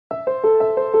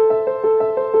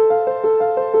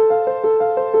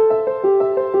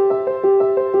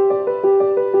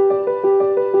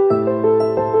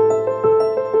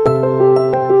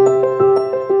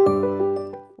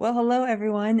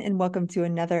welcome to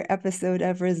another episode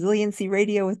of Resiliency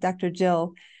Radio with Dr.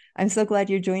 Jill. I'm so glad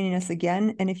you're joining us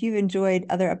again. And if you've enjoyed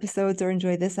other episodes or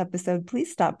enjoyed this episode,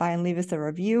 please stop by and leave us a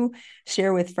review,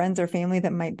 share with friends or family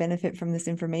that might benefit from this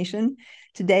information.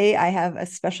 Today, I have a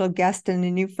special guest and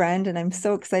a new friend, and I'm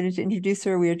so excited to introduce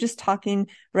her. We were just talking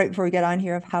right before we get on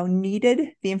here of how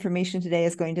needed the information today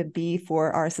is going to be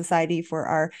for our society, for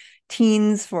our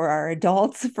teens, for our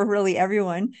adults, for really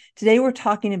everyone. Today, we're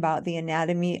talking about the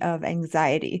anatomy of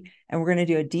anxiety, and we're going to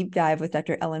do a deep dive with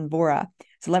Dr. Ellen Vora.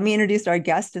 So let me introduce our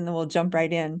guest and then we'll jump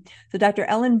right in. So Dr.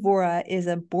 Ellen Vora is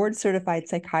a board-certified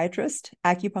psychiatrist,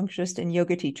 acupuncturist, and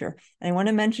yoga teacher. And I want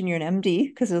to mention you're an MD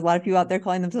because there's a lot of people out there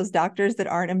calling themselves doctors that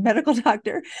aren't a medical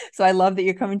doctor. So I love that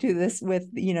you're coming to this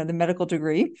with, the medical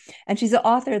degree. And she's the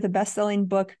author of the best-selling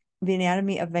book, The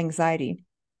Anatomy of Anxiety.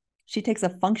 She takes a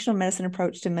functional medicine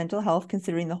approach to mental health,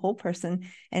 considering the whole person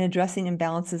and addressing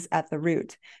imbalances at the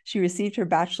root. She received her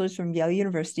bachelor's from Yale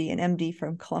University and MD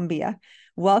from Columbia.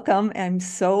 Welcome. I'm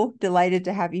so delighted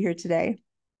to have you here today.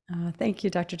 Thank you,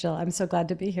 Dr. Jill. I'm so glad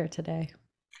to be here today.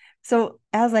 So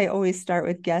as I always start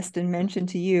with guests and mention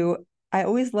to you, I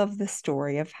always love the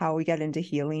story of how we got into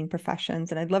healing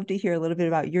professions. And I'd love to hear a little bit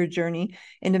about your journey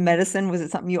into medicine. Was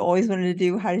it something you always wanted to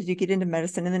do? How did you get into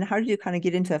medicine? And then how did you kind of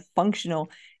get into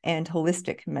functional and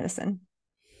holistic medicine?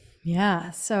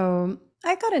 Yeah, so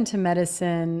I got into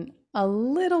medicine a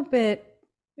little bit.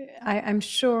 I'm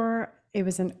sure it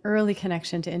was an early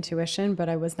connection to intuition, but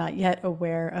I was not yet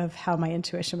aware of how my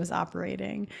intuition was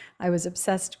operating. I was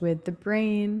obsessed with the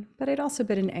brain, but I'd also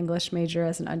been an English major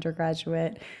as an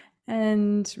undergraduate.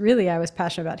 And really, I was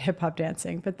passionate about hip hop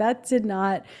dancing, but that did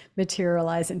not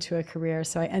materialize into a career.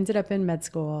 So I ended up in med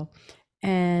school.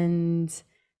 And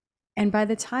by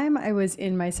the time I was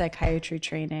in my psychiatry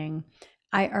training,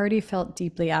 I already felt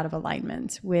deeply out of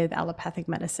alignment with allopathic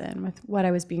medicine, with what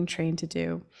I was being trained to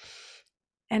do.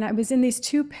 And I was in these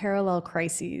two parallel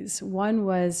crises. One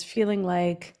was feeling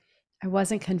like I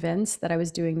wasn't convinced that I was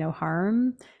doing no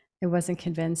harm. I wasn't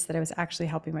convinced that I was actually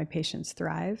helping my patients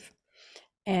thrive.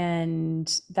 And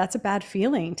that's a bad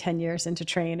feeling 10 years into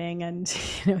training. And,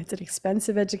 it's an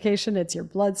expensive education. It's your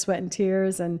blood, sweat, and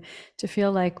tears. And to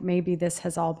feel like maybe this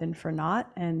has all been for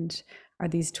naught, and are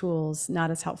these tools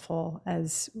not as helpful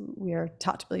as we are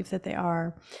taught to believe that they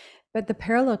are? But the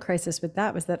parallel crisis with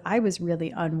that was that I was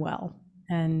really unwell.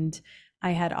 And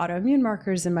I had autoimmune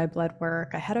markers in my blood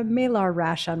work. I had a malar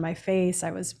rash on my face.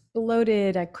 I was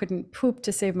bloated. I couldn't poop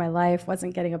to save my life,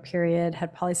 wasn't getting a period,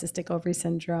 had polycystic ovary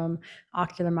syndrome,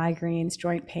 ocular migraines,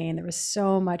 joint pain. There was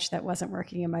so much that wasn't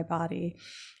working in my body.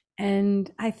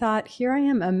 And I thought, here I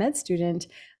am, a med student.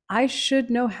 I should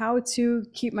know how to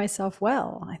keep myself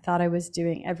well. I thought I was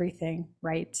doing everything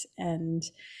right. And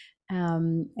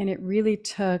it really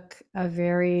took a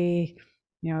very,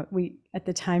 we at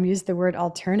the time used the word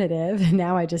alternative, and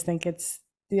now I just think it's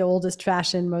the oldest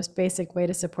fashioned, most basic way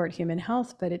to support human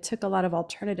health. But it took a lot of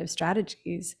alternative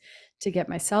strategies to get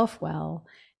myself well.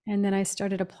 And then I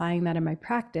started applying that in my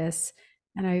practice,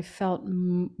 and I felt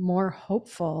more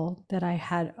hopeful that I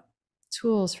had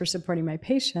tools for supporting my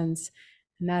patients.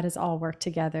 And that has all worked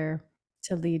together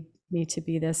to lead me to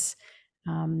be this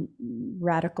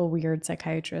radical, weird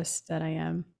psychiatrist that I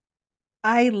am.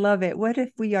 I love it. What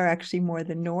if we are actually more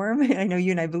the norm? I know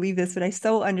you and I believe this, but I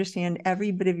so understand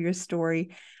every bit of your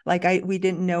story. Like we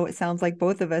didn't know, it sounds like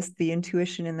both of us, the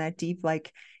intuition and that deep,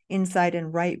 like inside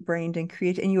and right brained and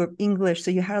create, and you were English.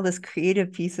 So you had all this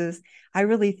creative pieces. I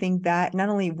really think that not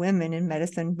only women in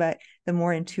medicine, but the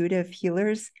more intuitive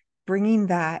healers, bringing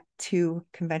that to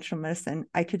conventional medicine,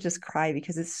 I could just cry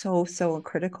because it's so, so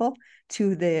critical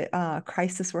to the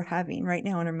crisis we're having right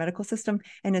now in our medical system,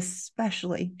 and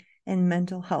especially in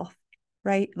mental health,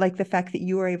 right? Like the fact that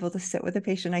you were able to sit with a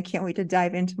patient. I can't wait to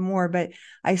dive into more, but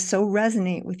I so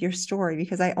resonate with your story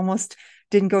because I almost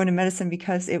didn't go into medicine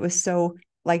because it was so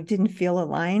didn't feel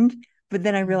aligned. But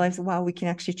then I realized, wow, we can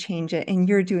actually change it. And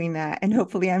you're doing that. And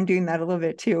hopefully I'm doing that a little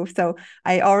bit too. So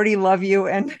I already love you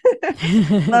and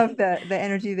love the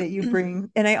energy that you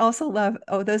bring. And I also love,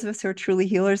 those of us who are truly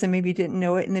healers and maybe didn't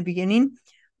know it in the beginning,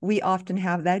 we often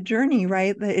have that journey,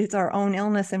 right? That it's our own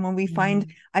illness. And when we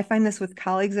find, I find this with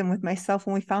colleagues and with myself,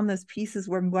 when we found those pieces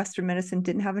where Western medicine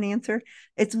didn't have an answer,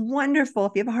 it's wonderful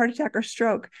if you have a heart attack or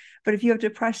stroke. But if you have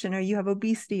depression or you have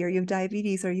obesity or you have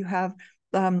diabetes or you have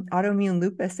autoimmune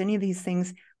lupus, any of these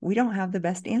things, we don't have the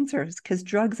best answers because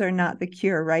drugs are not the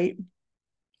cure, right?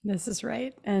 This is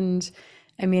right. And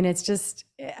I mean, it's just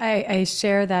I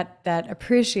share that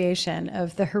appreciation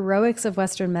of the heroics of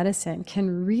Western medicine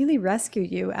can really rescue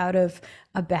you out of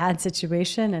a bad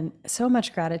situation, and so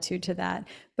much gratitude to that.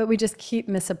 But we just keep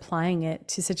misapplying it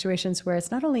to situations where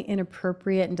it's not only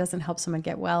inappropriate and doesn't help someone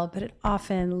get well, but it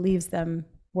often leaves them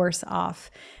worse off.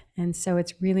 And so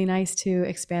it's really nice to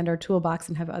expand our toolbox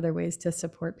and have other ways to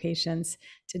support patients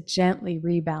to gently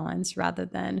rebalance rather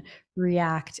than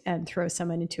react and throw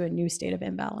someone into a new state of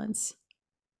imbalance.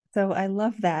 So I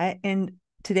love that. And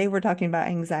today we're talking about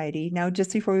anxiety. Now,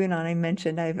 just before we went on, I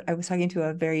mentioned I was talking to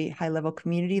a very high level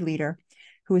community leader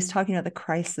who was talking about the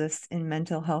crisis in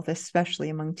mental health, especially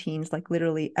among teens. Like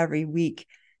literally every week,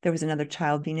 there was another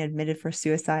child being admitted for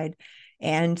suicide.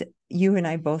 And you and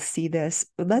I both see this.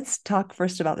 But let's talk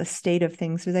first about the state of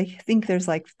things, because I think there's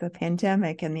like the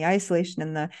pandemic and the isolation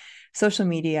and the social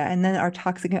media, and then our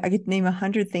toxic. I could name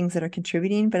 100 things that are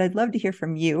contributing, but I'd love to hear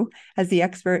from you as the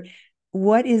expert.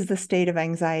 What is the state of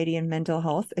anxiety and mental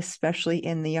health, especially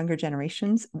in the younger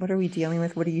generations? What are we dealing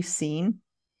with? What are you seeing?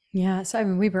 Yeah, so I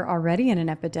mean, we were already in an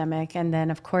epidemic, and then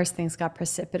of course things got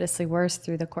precipitously worse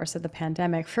through the course of the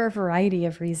pandemic for a variety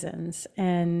of reasons.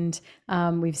 And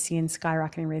we've seen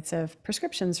skyrocketing rates of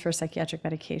prescriptions for psychiatric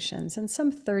medications, and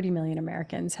some 30 million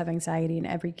Americans have anxiety in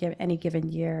any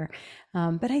given year.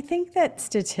 But I think that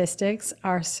statistics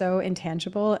are so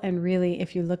intangible, and really,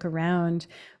 if you look around,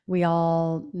 we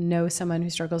all know someone who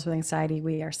struggles with anxiety.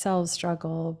 We ourselves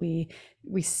struggle.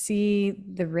 We see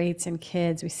the rates in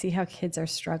kids. We see how kids are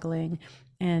struggling.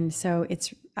 And so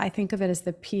I think of it as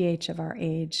the pH of our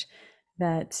age,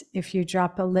 that if you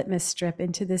drop a litmus strip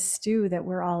into this stew that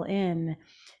we're all in,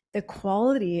 the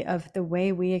quality of the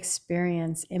way we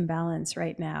experience imbalance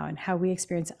right now and how we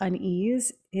experience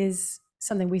unease is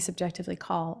something we subjectively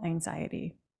call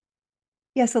anxiety.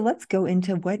 Yeah, so let's go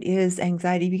into what is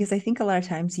anxiety, because I think a lot of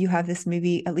times you have this,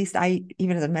 maybe at least I,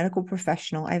 even as a medical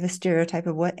professional, I have a stereotype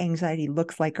of what anxiety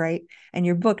looks like, right? And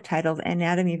your book titled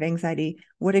Anatomy of Anxiety,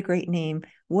 what a great name.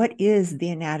 What is the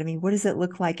anatomy? What does it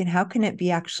look like? And how can it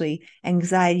be actually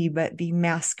anxiety, but be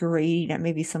masquerading at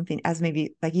maybe something as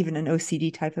maybe like even an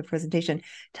OCD type of presentation?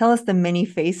 Tell us the many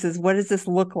faces. What does this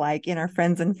look like in our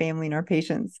friends and family and our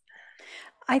patients?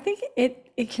 I think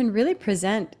it can really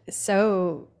present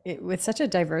with such a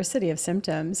diversity of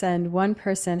symptoms. And one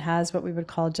person has what we would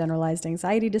call generalized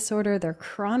anxiety disorder. They're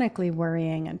chronically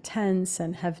worrying and tense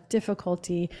and have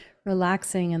difficulty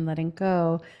relaxing and letting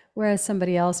go. Whereas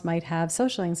somebody else might have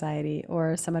social anxiety,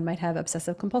 or someone might have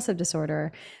obsessive compulsive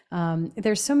disorder.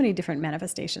 There's so many different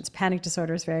manifestations. Panic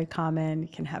disorder is very common. You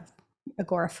can have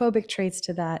agoraphobic traits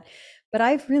to that. But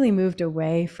I've really moved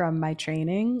away from my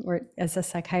training, where as a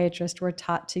psychiatrist, we're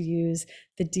taught to use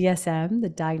the DSM, the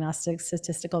Diagnostic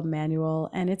Statistical Manual,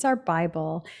 and it's our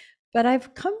Bible. But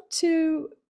I've come to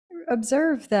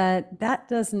observe that that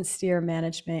doesn't steer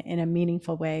management in a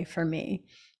meaningful way for me.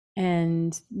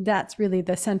 And that's really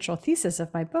the central thesis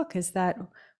of my book, is that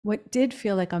what did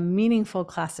feel like a meaningful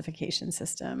classification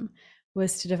system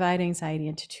was to divide anxiety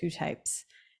into two types.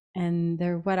 And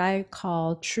they're what I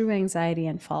call true anxiety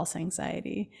and false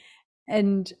anxiety.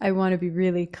 And I want to be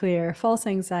really clear, false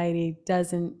anxiety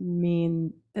doesn't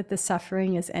mean that the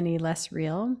suffering is any less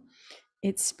real.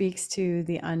 It speaks to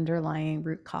the underlying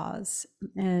root cause.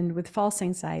 And with false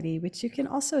anxiety, which you can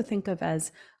also think of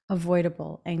as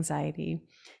avoidable anxiety,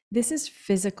 this is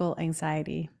physical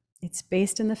anxiety. It's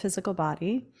based in the physical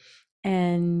body,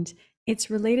 and it's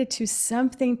related to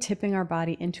something tipping our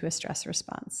body into a stress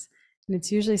response. And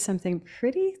it's usually something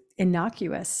pretty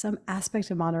innocuous, some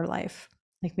aspect of modern life.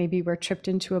 Like maybe we're tripped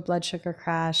into a blood sugar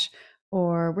crash,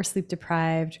 or we're sleep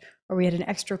deprived, or we had an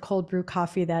extra cold brew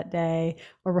coffee that day,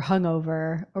 or we're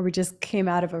hungover, or we just came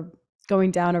out of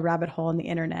going down a rabbit hole on the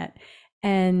internet.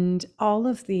 And all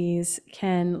of these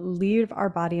can leave our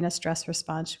body in a stress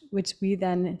response, which we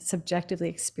then subjectively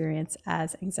experience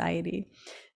as anxiety.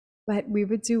 But we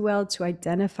would do well to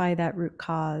identify that root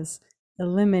cause,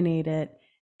 eliminate it,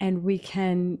 and we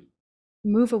can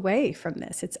move away from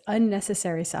this. It's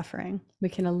unnecessary suffering. We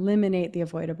can eliminate the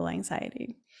avoidable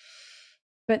anxiety.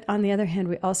 But on the other hand,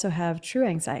 we also have true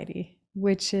anxiety,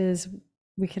 which is,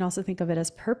 we can also think of it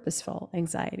as purposeful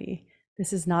anxiety.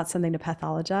 This is not something to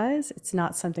pathologize. It's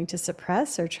not something to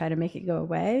suppress or try to make it go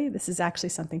away. This is actually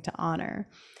something to honor.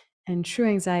 And true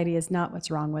anxiety is not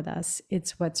what's wrong with us.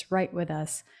 It's what's right with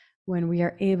us when we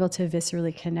are able to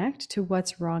viscerally connect to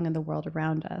what's wrong in the world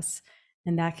around us.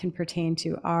 And that can pertain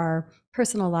to our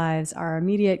personal lives, our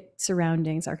immediate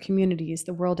surroundings, our communities,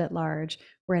 the world at large.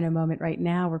 We're in a moment right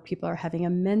now where people are having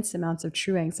immense amounts of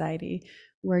true anxiety,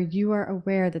 where you are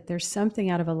aware that there's something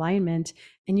out of alignment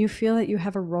and you feel that you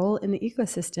have a role in the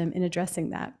ecosystem in addressing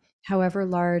that. however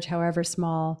large, however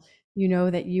small, you know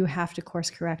that you have to course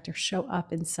correct or show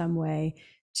up in some way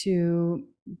to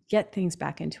get things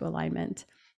back into alignment.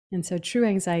 And so true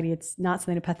anxiety, it's not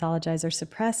something to pathologize or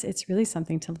suppress. It's really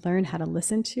something to learn how to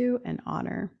listen to and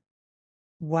honor.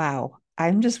 Wow.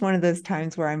 I'm just one of those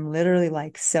times where I'm literally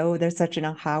like, so there's such an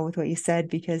aha with what you said,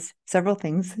 because several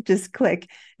things just click.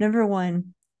 Number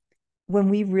one, when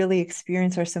we really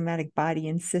experience our somatic body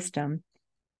and system,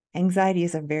 anxiety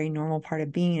is a very normal part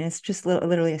of being. It's just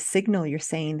literally a signal you're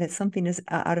saying that something is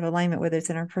out of alignment, whether it's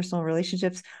in our personal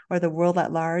relationships or the world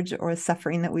at large or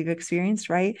suffering that we've experienced,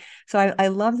 right? So I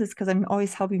love this because I'm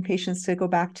always helping patients to go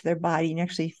back to their body and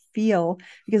actually feel,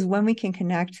 because when we can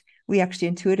connect, we actually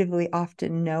intuitively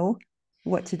often know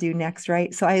what to do next,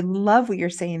 right? So I love what you're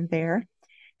saying there.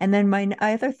 And then my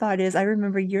other thought is, I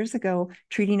remember years ago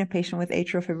treating a patient with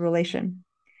atrial fibrillation.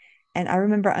 And I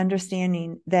remember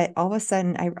understanding that all of a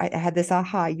sudden I had this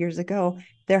aha years ago.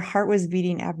 Their heart was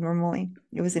beating abnormally.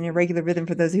 It was an irregular rhythm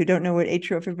for those who don't know what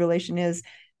atrial fibrillation is.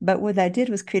 But what that did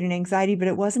was create an anxiety, but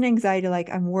it wasn't anxiety like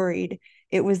I'm worried.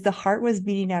 It was the heart was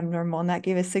beating abnormal, and that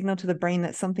gave a signal to the brain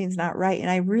that something's not right. And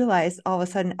I realized all of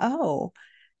a sudden, oh,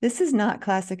 this is not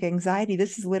classic anxiety.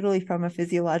 This is literally from a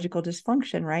physiological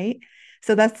dysfunction, right?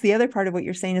 So that's the other part of what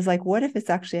you're saying is like, what if it's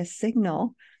actually a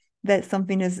signal that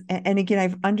something is, and again,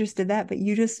 I've understood that, but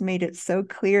you just made it so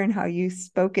clear in how you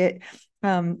spoke it,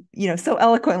 so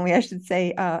eloquently, I should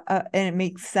say, and it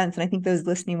makes sense. And I think those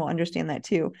listening will understand that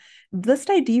too. Let's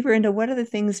dive deeper into what are the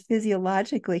things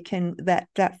physiologically can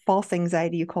that false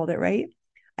anxiety, you called it, right?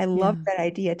 I love Yeah. that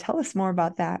idea. Tell us more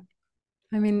about that.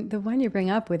 I mean, the one you bring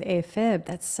up with AFib,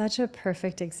 that's such a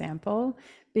perfect example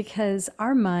because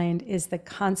our mind is the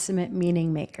consummate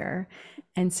meaning maker.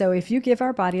 And so if you give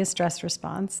our body a stress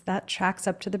response, that tracks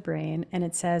up to the brain and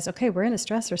it says, okay, we're in a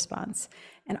stress response.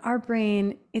 And our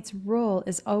brain, its role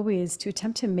is always to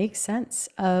attempt to make sense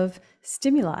of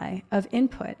stimuli, of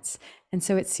inputs. And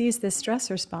so it sees this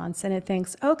stress response and it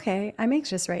thinks, okay, I'm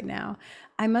anxious right now.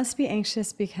 I must be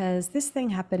anxious because this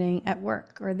thing happening at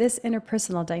work or this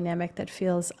interpersonal dynamic that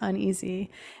feels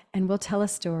uneasy. And we'll tell a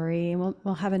story and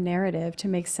we'll have a narrative to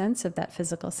make sense of that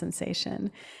physical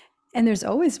sensation. And there's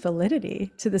always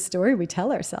validity to the story we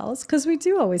tell ourselves because we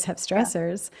do always have Yeah.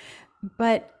 stressors.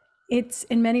 But it's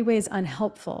in many ways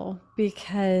unhelpful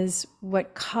because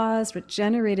what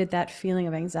generated that feeling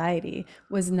of anxiety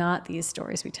was not these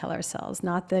stories we tell ourselves,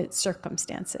 not the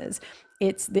circumstances.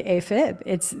 It's the AFib.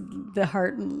 It's the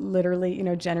heart literally,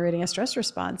 generating a stress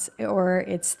response, or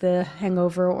it's the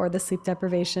hangover or the sleep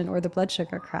deprivation or the blood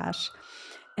sugar crash.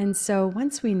 And so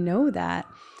once we know that,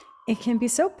 it can be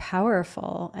so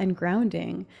powerful and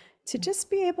grounding to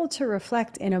just be able to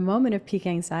reflect in a moment of peak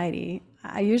anxiety.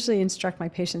 I usually instruct my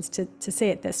patients to say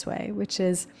it this way, which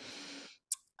is,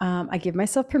 I give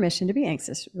myself permission to be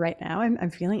anxious right now.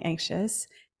 I'm feeling anxious,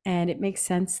 and it makes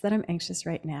sense that I'm anxious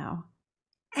right now.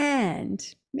 And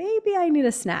maybe I need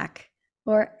a snack,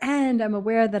 and I'm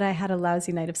aware that I had a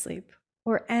lousy night of sleep,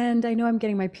 and I know I'm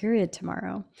getting my period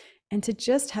tomorrow. And to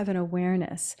just have an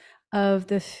awareness of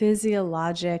the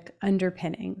physiologic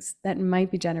underpinnings that might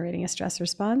be generating a stress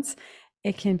response,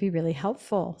 it can be really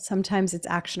helpful. Sometimes it's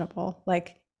actionable,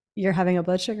 like you're having a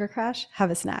blood sugar crash,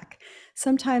 have a snack.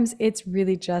 Sometimes it's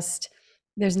really just,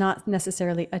 there's not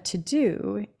necessarily a to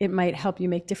do. It might help you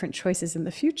make different choices in the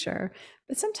future,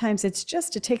 but sometimes it's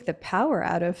just to take the power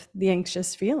out of the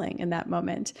anxious feeling in that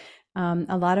moment.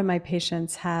 A lot of my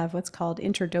patients have what's called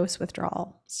interdose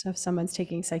withdrawal. So if someone's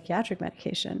taking psychiatric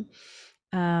medication,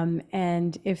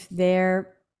 and if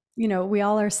they're, we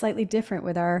all are slightly different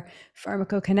with our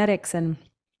pharmacokinetics and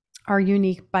our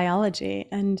unique biology,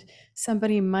 and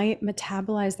somebody might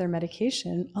metabolize their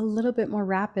medication a little bit more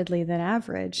rapidly than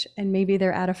average, and maybe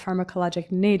they're at a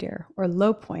pharmacologic nadir or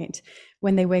low point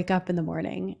when they wake up in the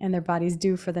morning and their body's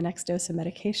due for the next dose of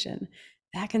medication.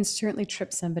 That can certainly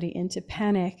trip somebody into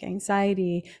panic,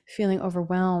 anxiety, feeling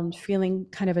overwhelmed, feeling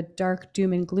kind of a dark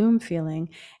doom and gloom feeling.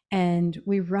 And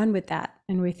we run with that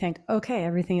and we think, okay,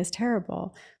 everything is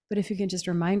terrible. But if you can just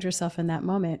remind yourself in that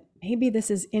moment, maybe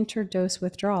this is interdose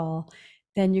withdrawal,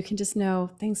 then you can just know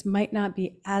things might not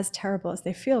be as terrible as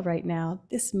they feel right now.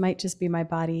 This might just be my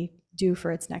body due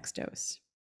for its next dose.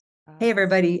 Hey,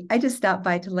 everybody. I just stopped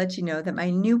by to let you know that my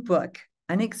new book,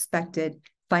 Unexpected: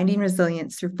 Finding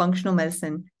Resilience Through Functional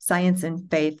Medicine, Science,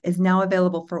 and Faith, is now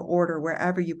available for order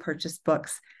wherever you purchase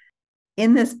books.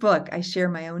 In this book, I share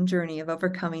my own journey of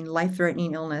overcoming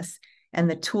life-threatening illness and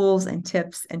the tools and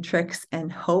tips and tricks and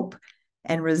hope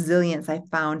and resilience I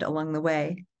found along the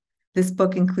way. This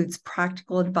book includes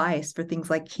practical advice for things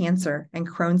like cancer and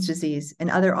Crohn's disease and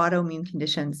other autoimmune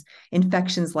conditions,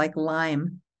 infections like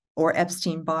Lyme or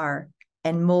Epstein-Barr,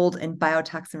 and mold and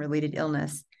biotoxin related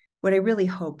illness. What I really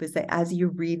hope is that as you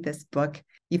read this book,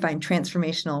 you find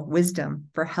transformational wisdom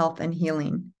for health and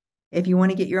healing. If you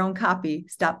want to get your own copy,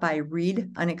 stop by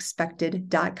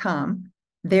readunexpected.com.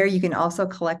 There you can also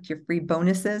collect your free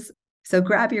bonuses. So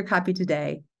grab your copy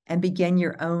today and begin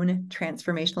your own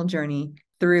transformational journey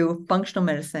through functional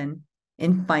medicine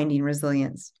in finding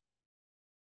resilience.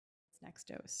 Next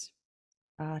dose.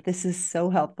 This is so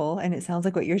helpful. And it sounds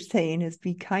like what you're saying is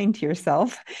be kind to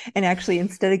yourself. And actually,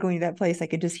 instead of going to that place, I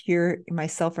could just hear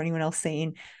myself or anyone else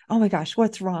saying, oh my gosh,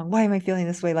 what's wrong? Why am I feeling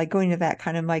this way? Like going to that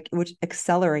kind of like, which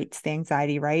accelerates the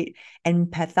anxiety, right? And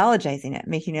pathologizing it,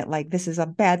 making it like, this is a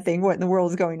bad thing. What in the world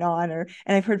is going on? And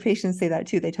I've heard patients say that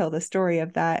too. They tell the story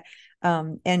of that.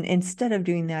 And instead of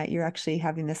doing that, you're actually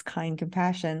having this kind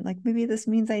compassion, like maybe this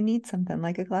means I need something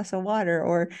like a glass of water.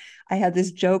 Or I had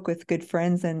this joke with good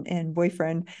friends and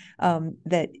boyfriend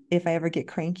that if I ever get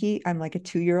cranky, I'm like a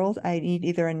 2-year-old. I need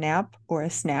either a nap or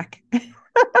a snack.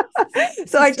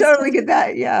 So I totally get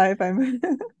that. Yeah. If I'm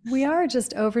We are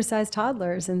just oversized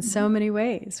toddlers in so many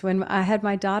ways. When I had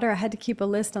my daughter, I had to keep a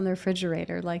list on the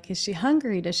refrigerator. Like, is she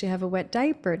hungry? Does she have a wet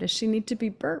diaper? Does she need to be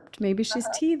burped? Maybe she's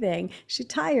teething. Is she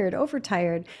tired,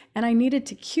 overtired? And I needed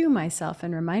to cue myself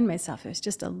and remind myself it was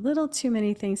just a little too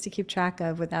many things to keep track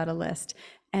of without a list.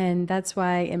 And that's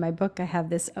why in my book, I have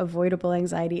this avoidable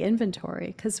anxiety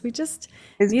inventory, because we just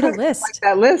need a list. Like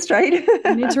that list, right?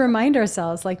 We need to remind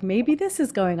ourselves, like, maybe this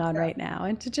is going on right now,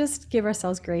 and to just give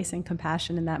ourselves grace and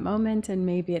compassion in that moment. And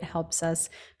maybe it helps us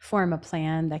form a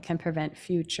plan that can prevent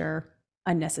future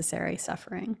unnecessary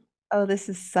suffering. Oh, this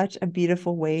is such a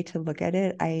beautiful way to look at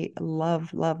it. I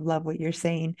love, love, love what you're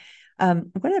saying.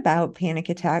 What about panic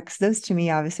attacks? Those to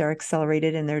me obviously are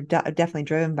accelerated and they're definitely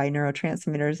driven by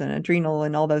neurotransmitters and adrenal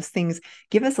and all those things.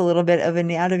 Give us a little bit of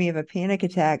anatomy of a panic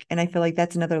attack. And I feel like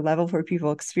that's another level for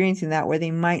people experiencing that where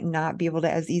they might not be able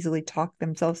to as easily talk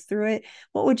themselves through it.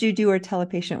 What would you do or tell a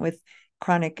patient with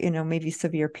chronic, maybe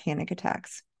severe panic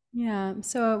attacks? Yeah.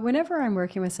 So whenever I'm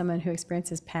working with someone who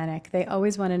experiences panic, they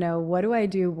always want to know, what do I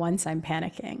do once I'm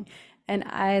panicking? And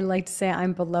I like to say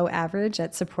I'm below average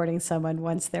at supporting someone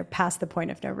once they're past the point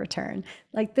of no return.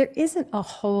 Like, there isn't a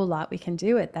whole lot we can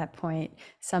do at that point.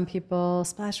 Some people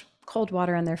splash cold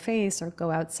water on their face or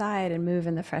go outside and move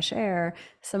in the fresh air.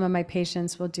 Some of my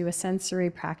patients will do a sensory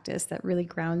practice that really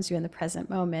grounds you in the present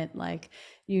moment. Like,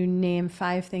 you name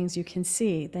 5 things you can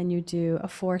see, then you do a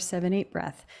 4-7-8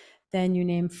 breath. Then you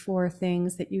name 4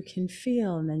 things that you can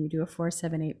feel, and then you do a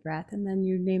 4-7-8 breath. And then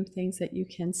you name things that you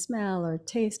can smell or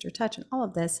taste or touch, and all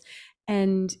of this.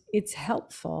 And it's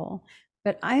helpful.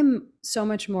 But I'm so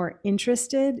much more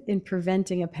interested in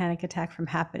preventing a panic attack from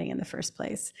happening in the first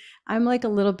place. I'm like a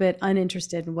little bit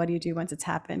uninterested in what do you do once it's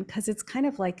happened, because it's kind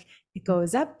of like it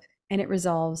goes up and it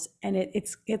resolves. And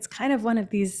it's kind of one of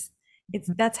these,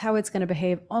 that's how it's going to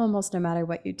behave almost no matter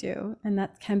what you do. And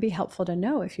that can be helpful to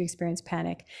know if you experience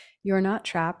panic. You're not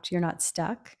trapped, you're not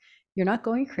stuck, you're not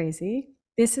going crazy.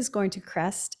 This is going to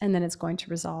crest and then it's going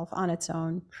to resolve on its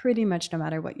own pretty much no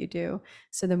matter what you do.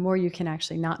 So the more you can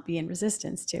actually not be in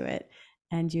resistance to it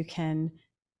and you can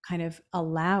kind of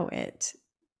allow it,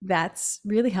 that's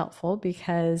really helpful,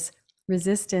 because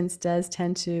resistance does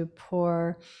tend to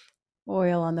pour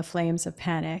oil on the flames of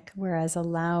panic, whereas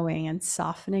allowing and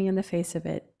softening in the face of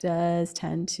it does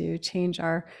tend to change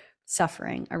our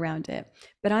suffering around it.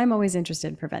 But I'm always interested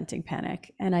in preventing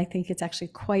panic, and I think it's actually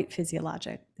quite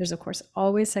physiologic. There's, of course,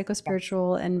 always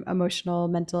psychospiritual and emotional,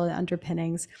 mental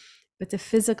underpinnings, but the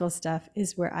physical stuff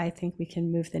is where I think we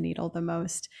can move the needle the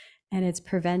most, and it's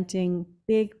preventing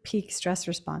big peak stress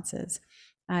responses.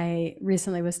 I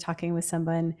recently was talking with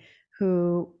someone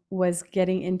who was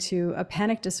getting into a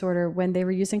panic disorder when they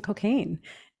were using cocaine.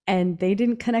 And they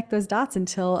didn't connect those dots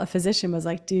until a physician was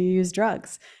like, do you use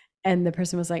drugs? And the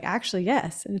person was like, actually,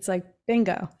 yes. And it's like,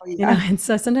 bingo. Oh, yeah. And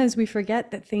so sometimes we forget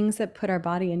that things that put our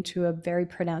body into a very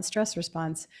pronounced stress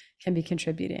response can be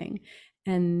contributing.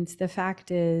 And the fact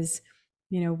is,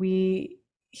 we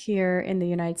here in the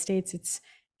United States,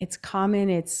 it's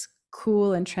common, it's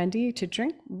cool and trendy to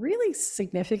drink really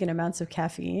significant amounts of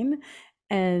caffeine.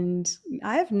 And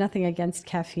I have nothing against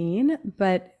caffeine,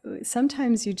 but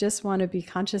sometimes you just want to be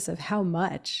conscious of how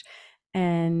much.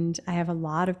 And I have a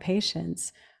lot of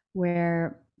patients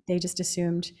where they just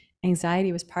assumed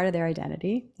anxiety was part of their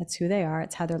identity. That's who they are.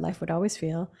 It's how their life would always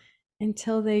feel,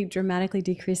 until they dramatically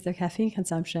decreased their caffeine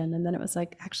consumption. And then it was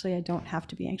like, actually, I don't have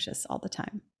to be anxious all the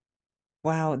time.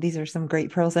 Wow, these are some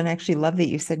great pearls. And I actually love that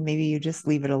you said maybe you just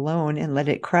leave it alone and let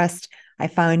it crest. I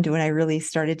found when I really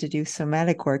started to do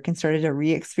somatic work and started to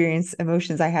re-experience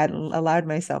emotions I hadn't allowed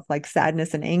myself, like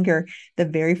sadness and anger, the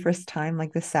very first time,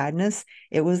 like the sadness,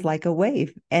 it was like a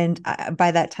wave. And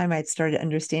by that time, I'd started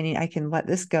understanding I can let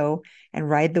this go and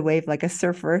ride the wave like a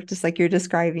surfer, just like you're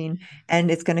describing,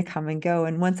 and it's going to come and go.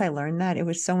 And once I learned that, it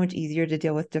was so much easier to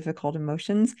deal with difficult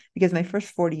emotions, because my first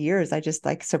 40 years, I just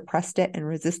like suppressed it and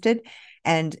resisted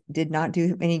and did not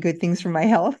do any good things for my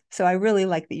health. So I really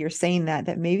like that you're saying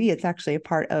that maybe it's actually a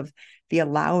part of the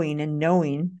allowing and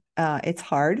knowing it's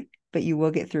hard, but you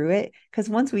will get through it. Because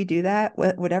once we do that,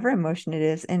 whatever emotion it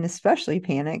is, and especially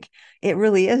panic, it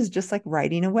really is just like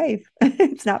riding a wave.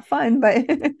 It's not fun, but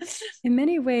In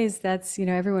many ways, that's,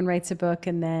 everyone writes a book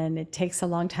and then it takes a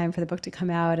long time for the book to come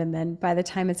out. And then by the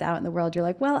time it's out in the world, you're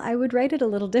like, well, I would write it a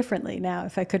little differently now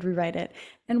if I could rewrite it.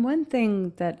 And one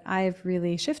thing that I've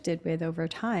really shifted with over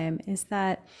time is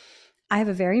that I have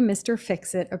a very Mr.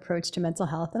 Fix-It approach to mental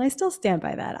health, and I still stand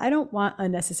by that. I don't want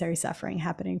unnecessary suffering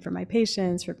happening for my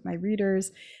patients, for my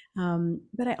readers.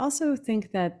 But I also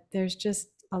think that there's just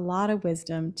a lot of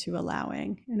wisdom to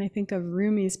allowing. And I think of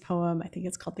Rumi's poem, I think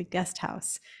it's called The Guest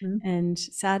House, and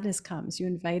sadness comes, you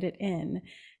invite it in.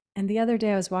 And the other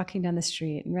day I was walking down the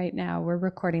street, and right now we're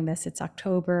recording this, it's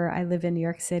October, I live in New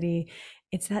York City.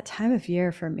 It's that time of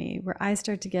year for me where I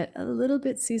start to get a little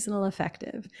bit seasonal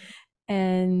affective.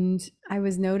 And I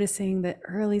was noticing the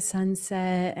early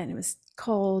sunset, and it was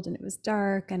cold and it was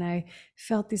dark, and I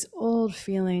felt these old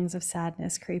feelings of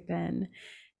sadness creep in.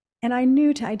 And I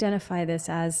knew to identify this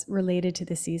as related to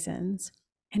the seasons.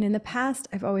 And in the past,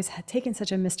 I've always had taken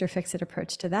such a Mr. Fix-It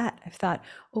approach to that. I've thought,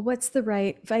 well, what's the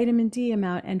right vitamin D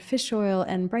amount and fish oil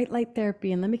and bright light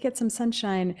therapy, and let me get some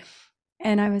sunshine.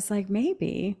 And I was like,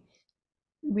 maybe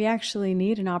we actually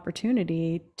need an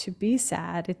opportunity to be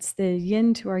sad. It's the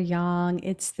yin to our yang.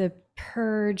 It's the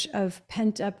purge of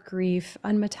pent up grief,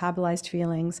 unmetabolized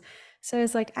feelings. So I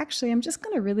was like, actually, I'm just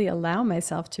going to really allow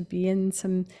myself to be in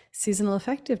some seasonal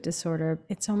affective disorder.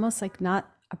 It's almost like not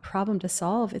a problem to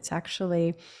solve. It's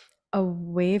actually a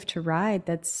wave to ride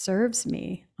that serves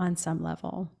me on some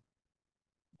level.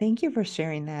 thank you for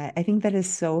sharing that. I think that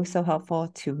is so, so helpful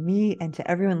to me and to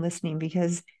everyone listening,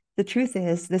 because the truth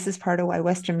is, this is part of why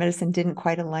Western medicine didn't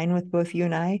quite align with both you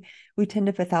and I. We tend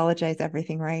to pathologize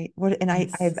everything, right? And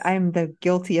Yes. I'm the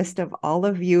guiltiest of all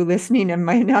of you listening.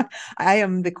 And I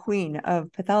am the queen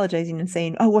of pathologizing and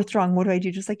saying, "Oh, what's wrong? What do I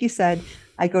do?" Just like you said,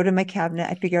 I go to my cabinet,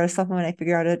 I figure out a supplement, I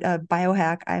figure out a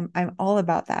biohack. I'm all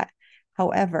about that.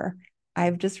 However,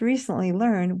 I've just recently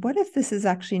learned, what if this is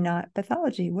actually not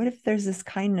pathology? What if there's this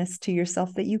kindness to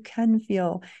yourself that you can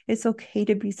feel? It's okay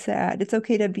to be sad. It's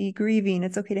okay to be grieving.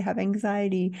 It's okay to have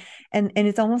anxiety. And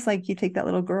it's almost like you take that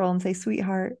little girl and say,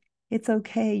 "Sweetheart, it's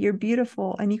okay. You're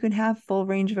beautiful and you can have full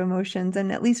range of emotions."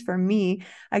 And at least for me,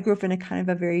 I grew up in a kind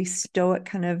of a very stoic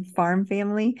kind of farm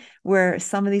family where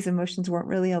some of these emotions weren't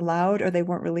really allowed, or they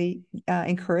weren't really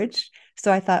encouraged.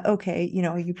 So I thought, okay,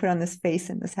 you put on this face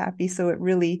and this happy. So it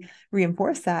really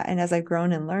reinforced that. And as I've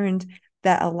grown and learned,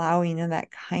 that allowing and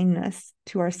that kindness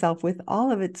to ourselves with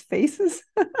all of its faces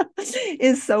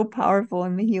is so powerful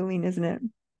in the healing, isn't it?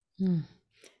 Mm.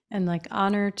 And like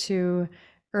honor to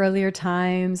earlier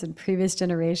times and previous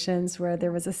generations where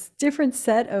there was a different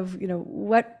set of,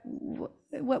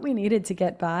 what we needed to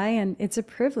get by. And it's a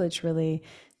privilege really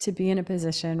to be in a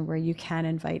position where you can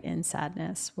invite in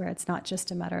sadness, where it's not just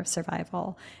a matter of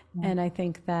survival. Yeah. And I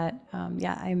think that,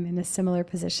 yeah, I'm in a similar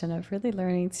position of really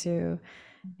learning to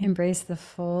embrace the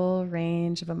full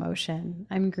range of emotion.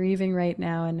 I'm grieving right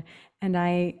now, and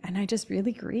I just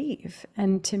really grieve.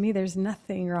 And to me, there's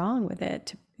nothing wrong with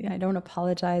it. I don't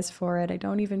apologize for it. I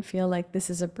don't even feel like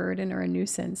this is a burden or a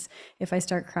nuisance if I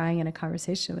start crying in a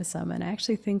conversation with someone. I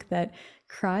actually think that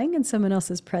crying in someone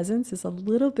else's presence is a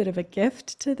little bit of a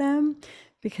gift to them,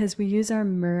 because we use our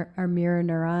mirror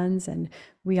neurons, and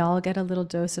we all get a little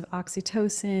dose of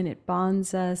oxytocin. It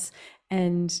bonds us.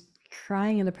 And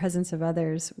crying in the presence of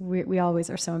others, we always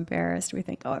are so embarrassed. We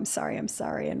think, oh, I'm sorry, I'm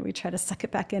sorry. And we try to suck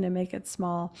it back in and make it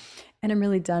small. And I'm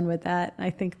really done with that. I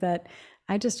think that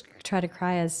I just try to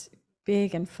cry as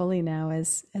big and fully now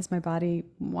as my body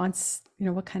wants,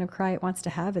 what kind of cry it wants to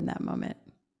have in that moment.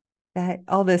 That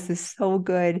all this is so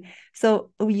good.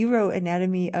 So you wrote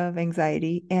Anatomy of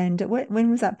Anxiety, and when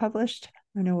was that published?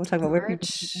 I know we'll talk about where people.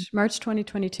 March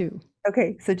 2022.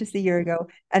 Okay, so just a year ago.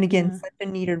 And again, Yeah. such a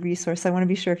needed resource. I want to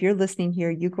be sure if you're listening here,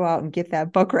 you go out and get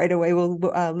that book right away. We'll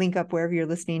link up wherever you're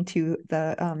listening to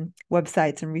the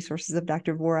websites and resources of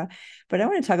Dr. Vora. But I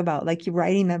want to talk about like you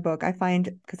writing that book. I find,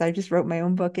 because I just wrote my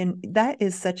own book, and that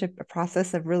is such a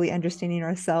process of really understanding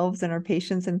ourselves and our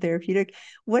patients and therapeutic.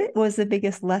 What was the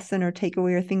biggest lesson or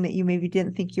takeaway or thing that you maybe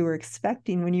didn't think you were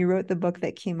expecting when you wrote the book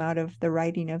that came out of the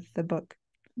writing of the book?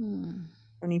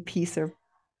 Any piece or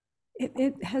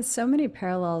It has so many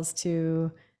parallels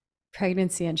to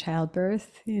pregnancy and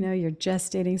childbirth. You know, you're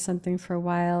gestating something for a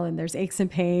while, and there's aches and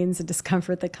pains and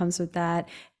discomfort that comes with that,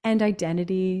 and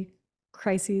identity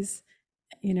crises.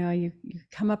 You know, you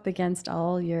come up against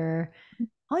all your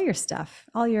stuff,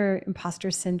 all your imposter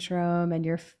syndrome and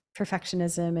your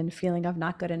perfectionism and feeling of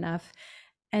not good enough.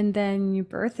 And then you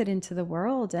birth it into the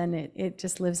world, and it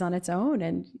just lives on its own.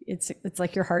 And it's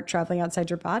like your heart traveling outside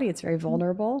your body. It's very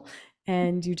vulnerable.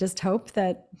 And you just hope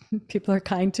that people are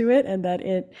kind to it, and that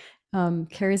it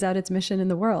carries out its mission in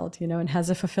the world, you know, and has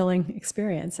a fulfilling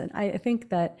experience. And I think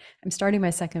that I'm starting my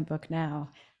second book now,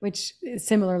 which is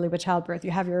similarly with childbirth.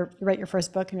 You write your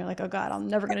first book and you're like, oh God, I'm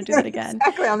never going to do that again.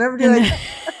 exactly, I'll never do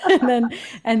And that.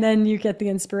 and then you get the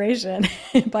inspiration.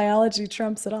 Biology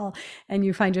trumps it all, and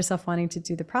you find yourself wanting to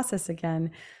do the process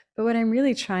again. But what I'm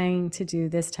really trying to do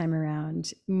this time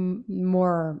around,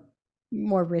 more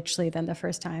richly than the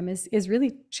first time, is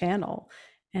really channel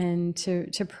and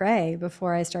to pray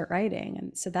before I start writing.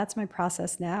 And so that's my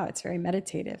process now. It's very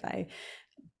meditative. I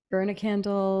burn a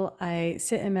candle, I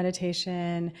sit in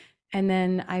meditation, and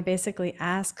then I basically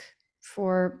ask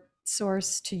for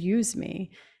source to use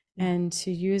me and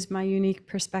to use my unique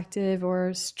perspective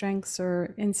or strengths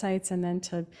or insights, and then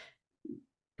to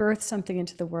birth something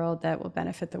into the world that will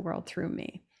benefit the world through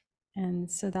me.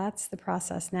 And so that's the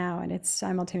process now. And it's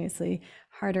simultaneously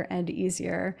harder and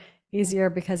easier. Easier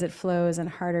because it flows, and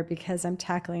harder because I'm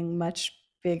tackling much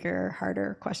bigger,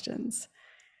 harder questions.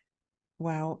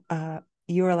 Wow.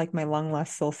 You are like my long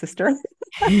lost soul sister.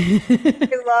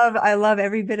 I love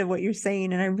every bit of what you're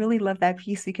saying. And I really love that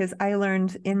piece because I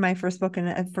learned in my first book,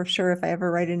 and for sure, if I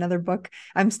ever write another book,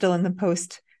 I'm still in the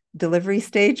post delivery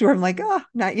stage where I'm like, oh,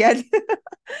 not yet.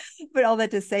 But all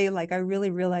that to say, like, I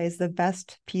really realized the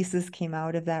best pieces came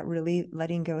out of that, really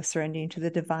letting go, surrendering to the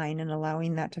divine and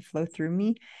allowing that to flow through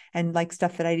me. And like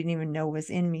stuff that I didn't even know was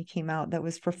in me came out that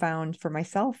was profound for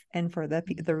myself and for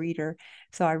the reader.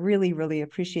 So I really, really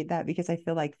appreciate that, because I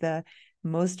feel like the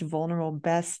most vulnerable,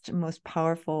 best, most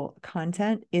powerful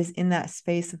content is in that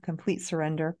space of complete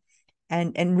surrender,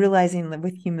 and realizing that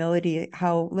with humility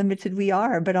how limited we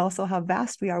are, but also how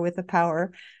vast we are with the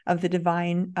power of the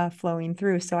divine flowing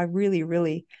through. So I really,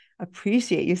 really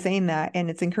appreciate you saying that, and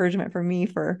it's encouragement for me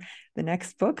for the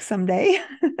next book someday.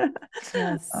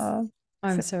 Yes.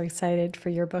 I'm so excited for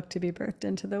your book to be birthed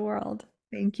into the world.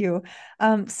 Thank you.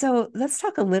 So let's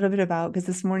talk a little bit about, because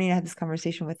this morning I had this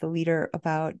conversation with the leader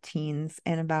about teens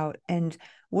and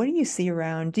what do you see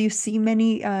around? Do you see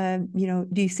many,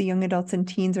 do you see young adults and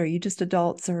teens, or are you just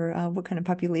adults, or what kind of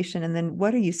population? And then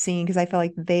what are you seeing? Because I feel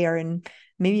like they are in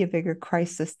maybe a bigger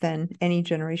crisis than any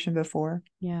generation before.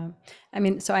 Yeah. I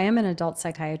mean, so I am an adult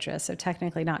psychiatrist, so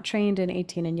technically not trained in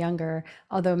 18 and younger,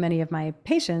 although many of my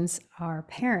patients are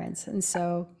parents. And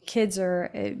so kids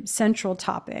are a central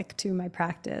topic to my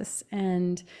practice.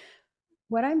 And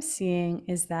what I'm seeing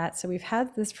is that, so we've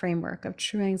had this framework of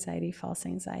true anxiety, false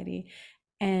anxiety.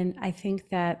 And I think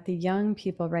that the young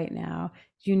people right now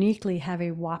uniquely have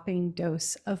a whopping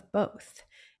dose of both.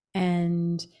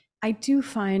 And I do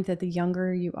find that the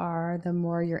younger you are, the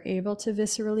more you're able to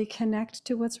viscerally connect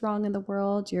to what's wrong in the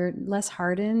world. You're less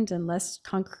hardened and less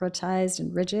concretized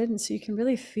and rigid. And so you can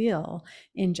really feel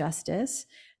injustice.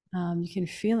 You can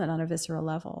feel it on a visceral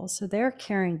level. So they're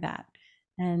carrying that.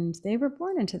 And they were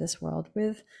born into this world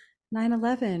with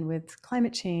 9/11, with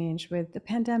climate change, with the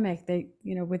pandemic,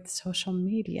 with social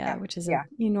media, which is an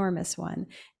enormous one.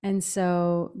 And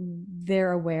so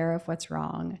they're aware of what's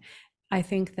wrong. I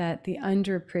think that the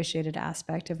underappreciated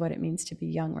aspect of what it means to be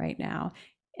young right now,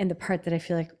 and the part that I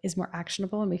feel like is more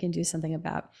actionable and we can do something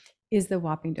about, is the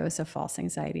whopping dose of false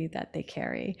anxiety that they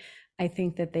carry. I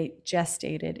think that they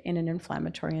gestated in an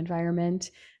inflammatory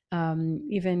environment.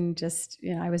 Even just,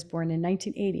 I was born in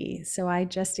 1980, so I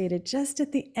gestated just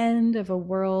at the end of a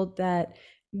world that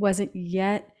wasn't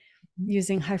yet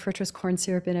using high fructose corn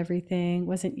syrup in everything,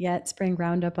 wasn't yet spraying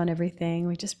Roundup on everything.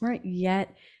 We just weren't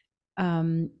yet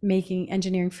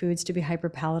engineering foods to be hyper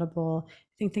palatable. I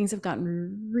think things have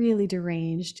gotten really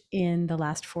deranged in the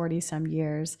last 40 some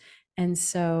years. And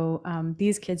so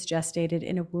these kids gestated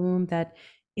in a womb that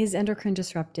is endocrine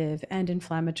disruptive and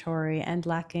inflammatory and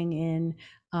lacking in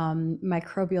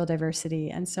microbial diversity.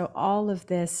 And so all of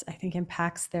this, I think,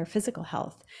 impacts their physical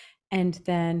health. And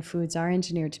then foods are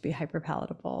engineered to be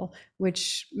hyperpalatable,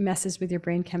 which messes with your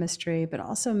brain chemistry, but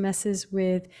also messes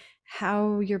with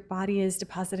how your body is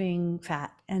depositing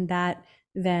fat. And that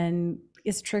then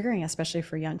is triggering, especially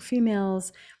for young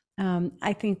females.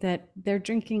 I think that they're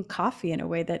drinking coffee in a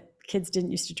way that kids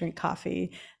didn't used to drink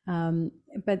coffee.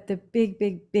 But the big,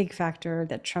 big, big factor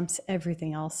that trumps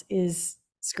everything else is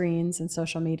screens and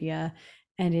social media.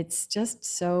 And it's just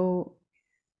so,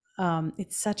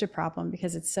 it's such a problem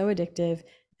because it's so addictive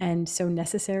and so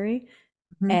necessary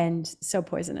Mhm. and so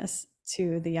poisonous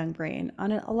to the young brain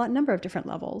on a number of different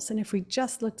levels. And if we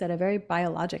just looked at a very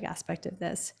biologic aspect of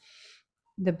this,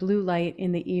 the blue light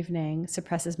in the evening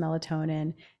suppresses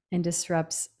melatonin and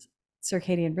disrupts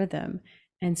circadian rhythm.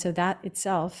 And so that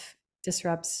itself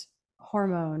disrupts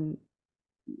hormone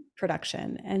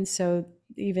production. And so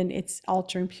even it's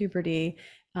altering puberty,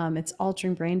 it's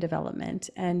altering brain development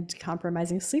and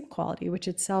compromising sleep quality, which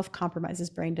itself compromises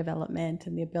brain development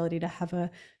and the ability to have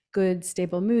a good,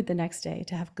 stable mood the next day,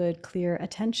 to have good, clear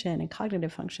attention and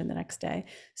cognitive function the next day.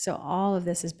 So all of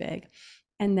this is big.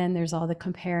 And then there's all the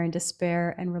compare and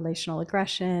despair and relational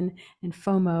aggression and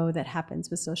FOMO that happens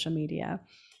with social media.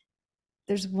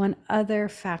 There's one other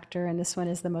factor, and this one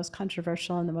is the most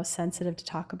controversial and the most sensitive to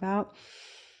talk about.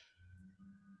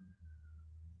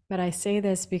 But I say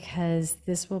this because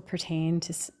this will pertain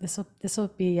to this will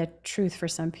be a truth for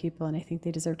some people, and I think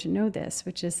they deserve to know this,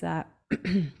 which is that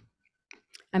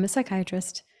I'm a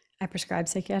psychiatrist. I prescribe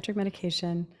psychiatric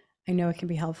medication. I know it can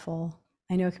be helpful.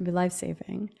 I know it can be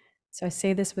life-saving. So I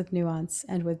say this with nuance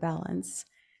and with balance.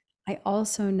 I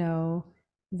also know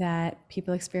that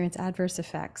people experience adverse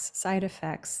effects, side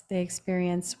effects. They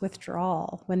experience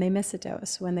withdrawal when they miss a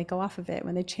dose, when they go off of it,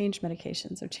 when they change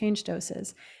medications or change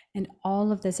doses. And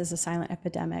all of this is a silent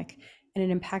epidemic, and it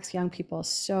impacts young people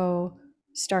so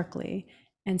starkly.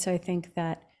 And so I think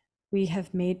that we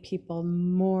have made people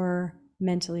more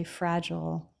mentally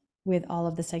fragile with all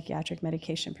of the psychiatric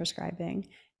medication prescribing.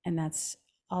 And that's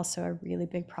also a really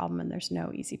big problem, and there's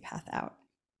no easy path out.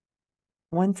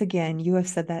 Once again, you have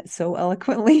said that so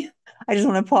eloquently. I just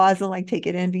want to pause and like take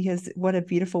it in, because what a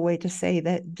beautiful way to say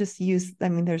that. Just use, I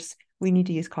mean, we need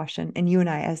to use caution. And you and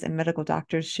I, as medical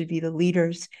doctors, should be the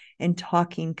leaders in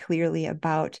talking clearly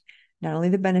about not only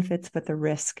the benefits, but the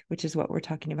risk, which is what we're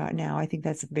talking about now. I think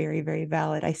that's very, very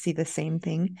valid. I see the same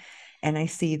thing. And I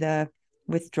see the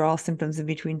withdrawal symptoms in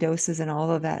between doses and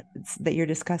all of that you're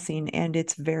discussing. And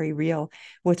it's very real.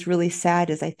 What's really sad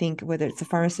is, I think, whether it's a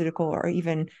pharmaceutical or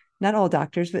even not all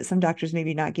doctors, but some doctors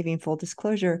maybe not giving full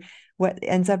disclosure, what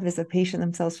ends up is a patient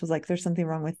themselves feels like there's something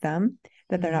wrong with them,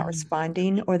 that they're not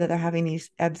responding, or that they're having these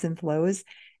ebbs and flows.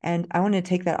 And I want to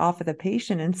take that off of the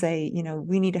patient and say,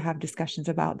 we need to have discussions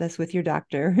about this with your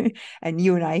doctor. And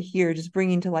you and I here just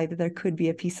bringing to light that there could be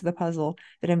a piece of the puzzle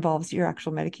that involves your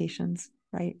actual medications,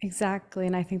 right? Exactly.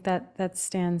 And I think that that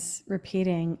stands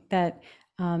repeating that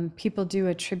people do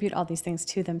attribute all these things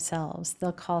to themselves.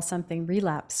 They'll call something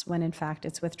relapse when in fact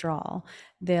it's withdrawal.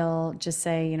 They'll just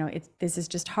say, this is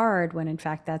just hard, when in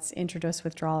fact that's intradose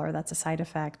withdrawal or that's a side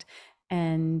effect.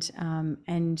 And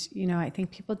I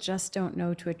think people just don't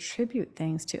know to attribute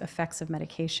things to effects of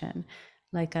medication,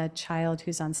 like a child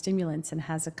who's on stimulants and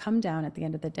has a come down at the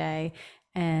end of the day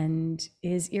and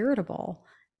is irritable.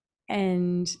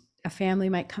 And a family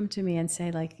might come to me and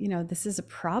say, like, this is a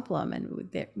problem, and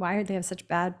why do they have such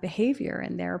bad behavior,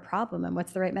 and they're a problem, and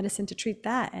what's the right medicine to treat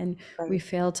that? And we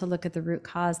fail to look at the root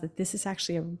cause, that this is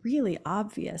actually a really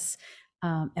obvious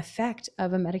effect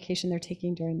of a medication they're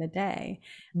taking during the day.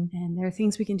 And there are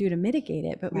things we can do to mitigate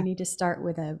it, but we need to start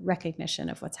with a recognition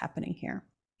of what's happening here.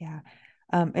 Yeah.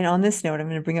 And on this note, I'm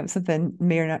going to bring up something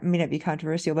may not be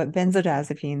controversial, but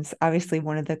benzodiazepines, obviously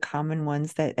one of the common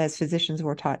ones that as physicians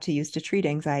we're taught to use to treat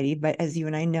anxiety. But as you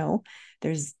and I know,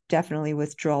 there's definitely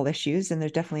withdrawal issues, and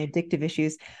there's definitely addictive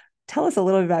issues. Tell us a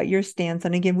little bit about your stance.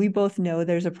 And again, we both know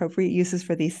there's appropriate uses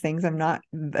for these things. I'm not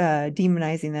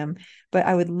demonizing them, but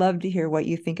I would love to hear what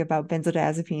you think about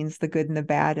benzodiazepines, the good and the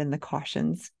bad, and the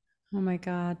cautions. Oh my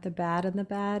God, the bad and the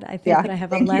bad. I think Yeah, that I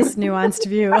have a less nuanced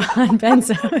view on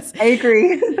benzos. I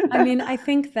agree. I mean, I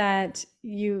think that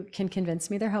you can convince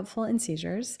me they're helpful in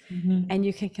seizures, and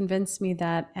you can convince me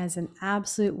that as an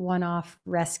absolute one-off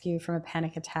rescue from a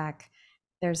panic attack,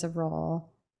 there's a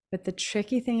role. But the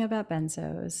tricky thing about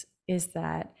benzos is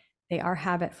that they are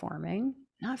habit forming,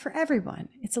 not for everyone.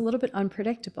 It's a little bit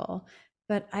unpredictable,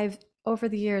 but I've over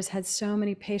the years had so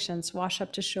many patients wash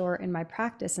up to shore in my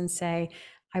practice and say,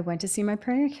 I went to see my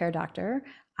primary care doctor.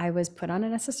 I was put on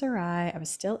an SSRI. I was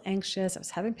still anxious. I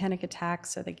was having panic attacks.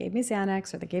 So they gave me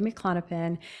Xanax or they gave me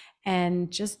Klonopin,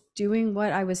 and just doing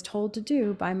what I was told to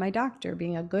do by my doctor,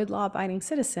 being a good law abiding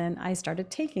citizen, I started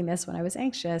taking this when I was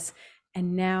anxious,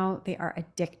 and now they are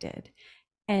addicted.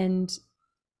 And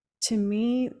to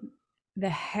me, the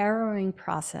harrowing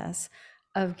process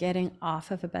of getting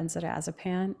off of a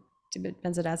benzodiazepine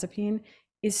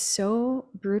is so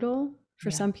brutal for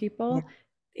Yeah. some Yeah. people.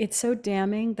 It's so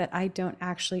damning that I don't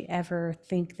actually ever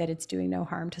think that it's doing no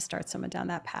harm to start someone down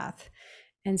that path.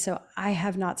 And so I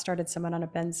have not started someone on a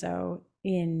benzo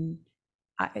in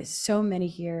so many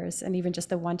years, and even just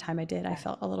the one time I did, I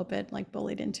felt a little bit like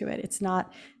bullied into it. It's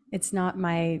not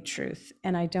my truth,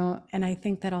 and I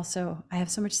think that also I have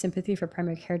so much sympathy for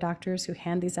primary care doctors who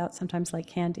hand these out sometimes like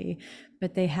candy,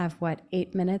 but they have what,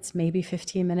 8 minutes, maybe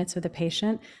 15 minutes with a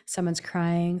patient. Someone's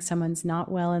crying, someone's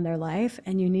not well in their life,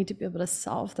 and you need to be able to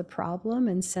solve the problem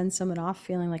and send someone off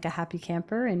feeling like a happy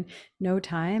camper in no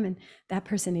time. And that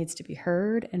person needs to be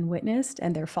heard and witnessed,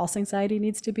 and their false anxiety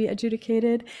needs to be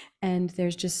adjudicated. And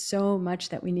there's just so much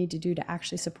that we need to do to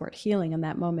actually support healing in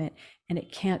that moment. And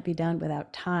it can't be done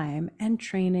without time and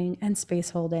training and space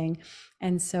holding.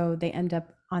 And so they end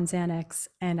up on Xanax.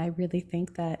 And I really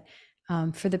think that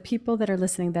for the people that are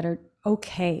listening that are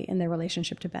okay in their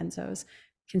relationship to benzos,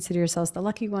 consider yourselves the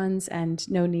lucky ones, and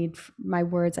no need for my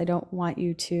words. I don't want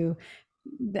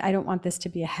this to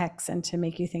be a hex and to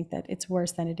make you think that it's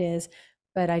worse than it is.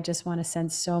 But I just want to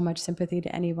send so much sympathy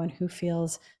to anyone who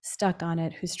feels stuck on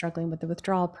it, who's struggling with the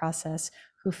withdrawal process,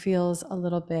 who feels a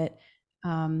little bit,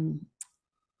 a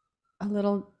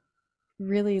little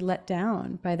really let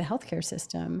down by the healthcare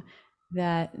system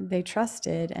that they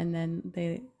trusted, and then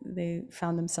they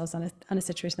found themselves on a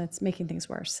situation that's making things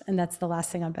worse. And that's the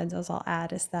last thing on benzos I'll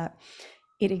add, is that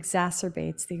it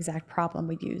exacerbates the exact problem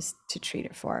we use to treat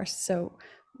it for. So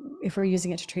if we're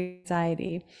using it to treat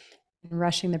anxiety,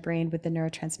 rushing the brain with the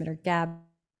neurotransmitter GABA,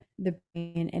 the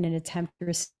brain, in an attempt to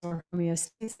restore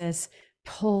homeostasis,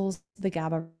 pulls the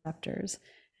GABA receptors.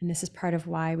 And this is part of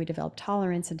why we develop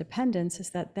tolerance and dependence,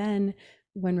 is that then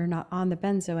when we're not on the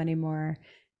benzo anymore,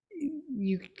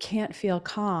 you can't feel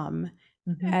calm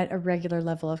at a regular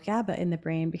level of GABA in the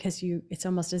brain, because it's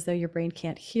almost as though your brain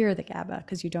can't hear the GABA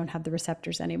because you don't have the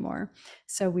receptors anymore.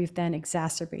 So we've then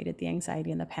exacerbated the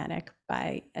anxiety and the panic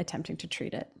by attempting to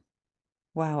treat it.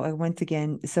 Wow. Once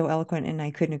again, so eloquent, and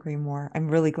I couldn't agree more. I'm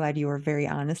really glad you were very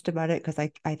honest about it, because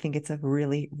I think it's a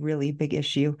really, really big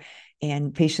issue.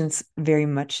 And patients very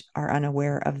much are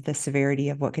unaware of the severity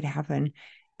of what could happen.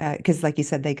 Because, like you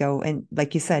said, they go, and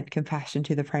like you said, compassion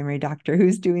to the primary doctor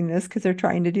who's doing this, because they're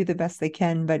trying to do the best they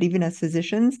can. But even as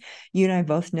physicians, you and I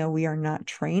both know we are not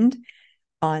trained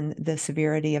on the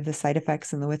severity of the side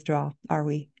effects and the withdrawal, are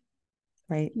we?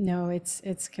 Right? No,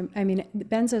 I mean,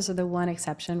 benzos are the one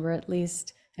exception where, at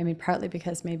least, I mean, partly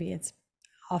because maybe it's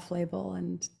off label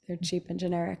and they're cheap and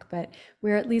generic, but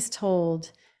we're at least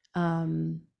told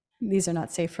these are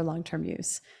not safe for long-term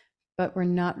use. But we're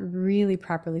not really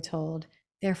properly told,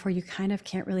 therefore, you kind of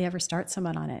can't really ever start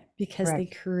someone on it, because they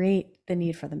Correct. create the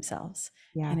need for themselves.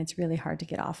 Yeah. And it's really hard to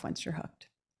get off once you're hooked.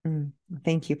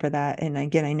 Thank you for that. And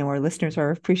again, I know our listeners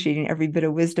are appreciating every bit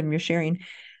of wisdom you're sharing.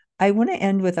 I want to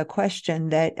end with a question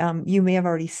that you may have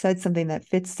already said something that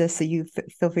fits this, so you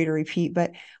feel free to repeat.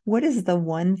 But what is the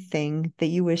one thing that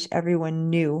you wish everyone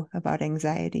knew about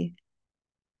anxiety?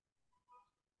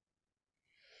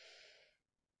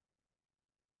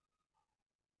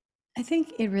 I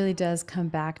think it really does come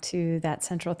back to that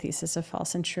central thesis of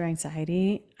false and true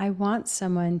anxiety. I want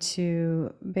someone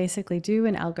to basically do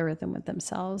an algorithm with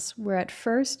themselves, where at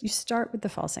first you start with the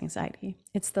false anxiety.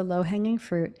 It's the low hanging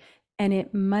fruit, and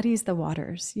it muddies the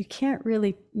waters. You can't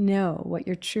really know what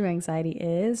your true anxiety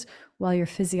is while your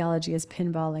physiology is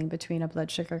pinballing between a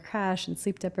blood sugar crash and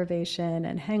sleep deprivation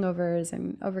and hangovers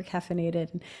and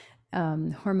overcaffeinated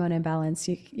hormone imbalance.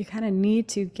 You kind of need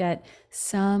to get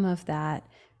some of that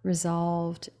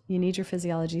resolved. You need your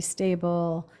physiology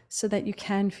stable so that you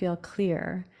can feel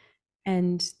clear.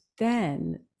 And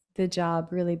then the job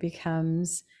really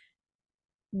becomes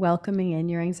welcoming in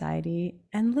your anxiety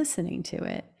and listening to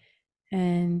it.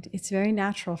 And it's very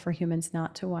natural for humans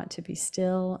not to want to be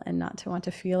still and not to want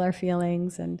to feel our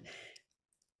feelings. And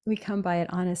we come by it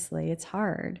honestly. It's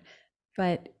hard.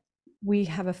 But we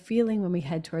have a feeling when we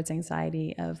head towards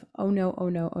anxiety of, oh no, oh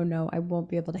no, oh no, I won't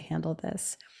be able to handle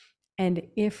this. And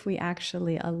if we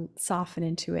actually soften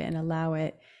into it and allow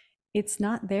it, it's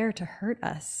not there to hurt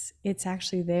us. It's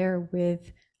actually there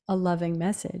with a loving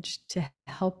message to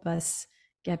help us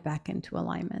get back into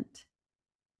alignment.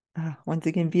 Once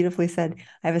again, beautifully said.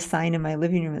 I have a sign in my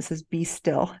living room that says "Be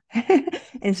still," and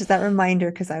it's just that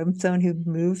reminder because I'm someone who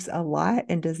moves a lot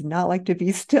and does not like to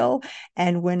be still.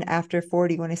 And when after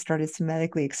 40, when I started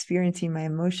somatically experiencing my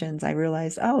emotions, I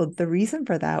realized, oh, the reason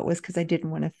for that was because I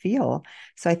didn't want to feel.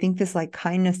 So I think this like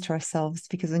kindness to ourselves,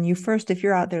 because when you first, if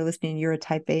you're out there listening, you're a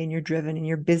type A and you're driven and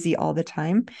you're busy all the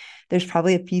time, there's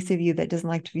probably a piece of you that doesn't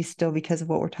like to be still because of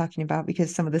what we're talking about,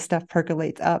 because some of the stuff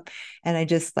percolates up. And I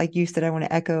just, like you said, I want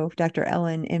to echo Dr.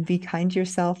 Ellen and be kind to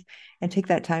yourself and take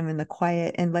that time in the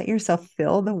quiet and let yourself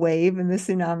feel the wave and the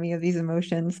tsunami of these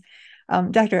emotions.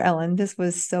 Dr. Ellen, this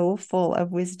was so full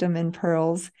of wisdom and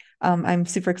pearls. I'm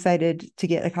super excited to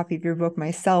get a copy of your book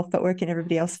myself, but where can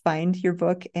everybody else find your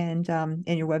book and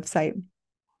your website?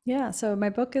 Yeah, so my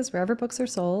book is wherever books are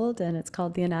sold, and it's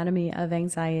called The Anatomy of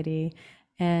Anxiety.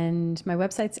 And my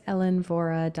website's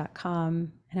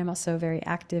ellenvora.com. And I'm also very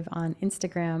active on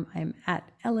Instagram. I'm at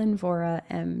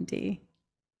ellenvoramd.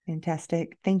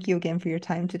 Fantastic. Thank you again for your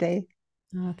time today.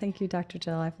 Thank you, Dr.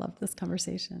 Jill. I've loved this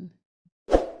conversation.